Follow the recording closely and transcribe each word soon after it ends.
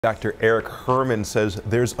Dr. Eric Herman says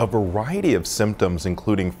there's a variety of symptoms,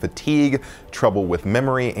 including fatigue, trouble with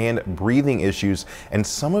memory, and breathing issues, and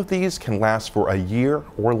some of these can last for a year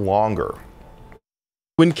or longer.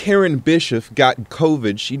 When Karen Bishop got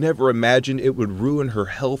COVID, she never imagined it would ruin her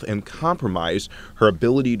health and compromise her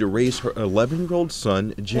ability to raise her 11-year-old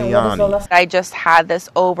son, Gianni. I just had this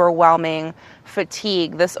overwhelming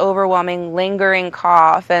fatigue, this overwhelming lingering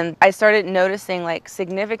cough, and I started noticing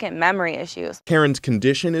significant memory issues. Karen's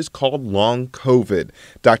condition is called long COVID.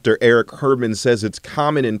 Dr. Eric Herman says it's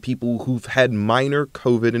common in people who've had minor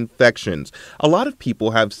COVID infections. A lot of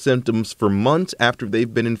people have symptoms for months after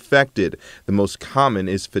they've been infected. The most common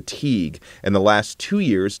is fatigue. In the last 2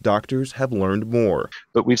 years, doctors have learned more.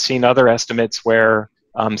 But we've seen other estimates where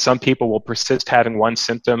some people will persist having one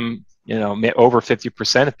symptom. Over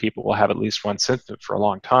 50% of people will have at least one symptom for a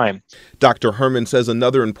long time. Dr. Herman says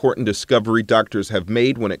another important discovery doctors have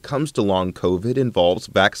made when it comes to long COVID involves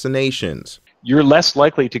vaccinations. You're less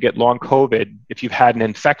likely to get long COVID if you've had an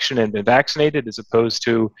infection and been vaccinated as opposed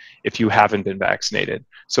to if you haven't been vaccinated.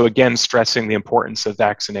 So again, stressing the importance of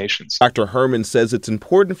vaccinations. Dr. Herman says it's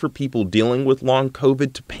important for people dealing with long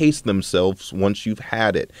COVID to pace themselves once you've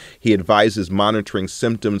had it. He advises monitoring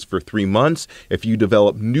symptoms for 3 months. If you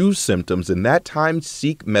develop new symptoms in that time,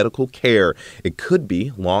 seek medical care. It could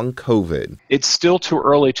be long COVID. It's still too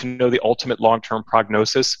early to know the ultimate long-term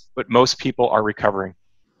prognosis, but most people are recovering.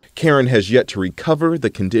 Karen has yet to recover. The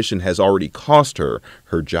condition has already cost her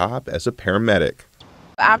her job as a paramedic.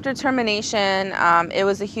 After termination, it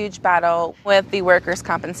was a huge battle with the workers'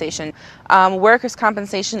 compensation. Workers'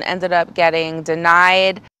 compensation ended up getting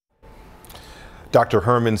denied. Dr.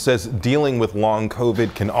 Herman says dealing with long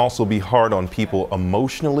COVID can also be hard on people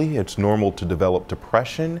emotionally. It's normal to develop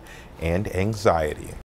depression and anxiety.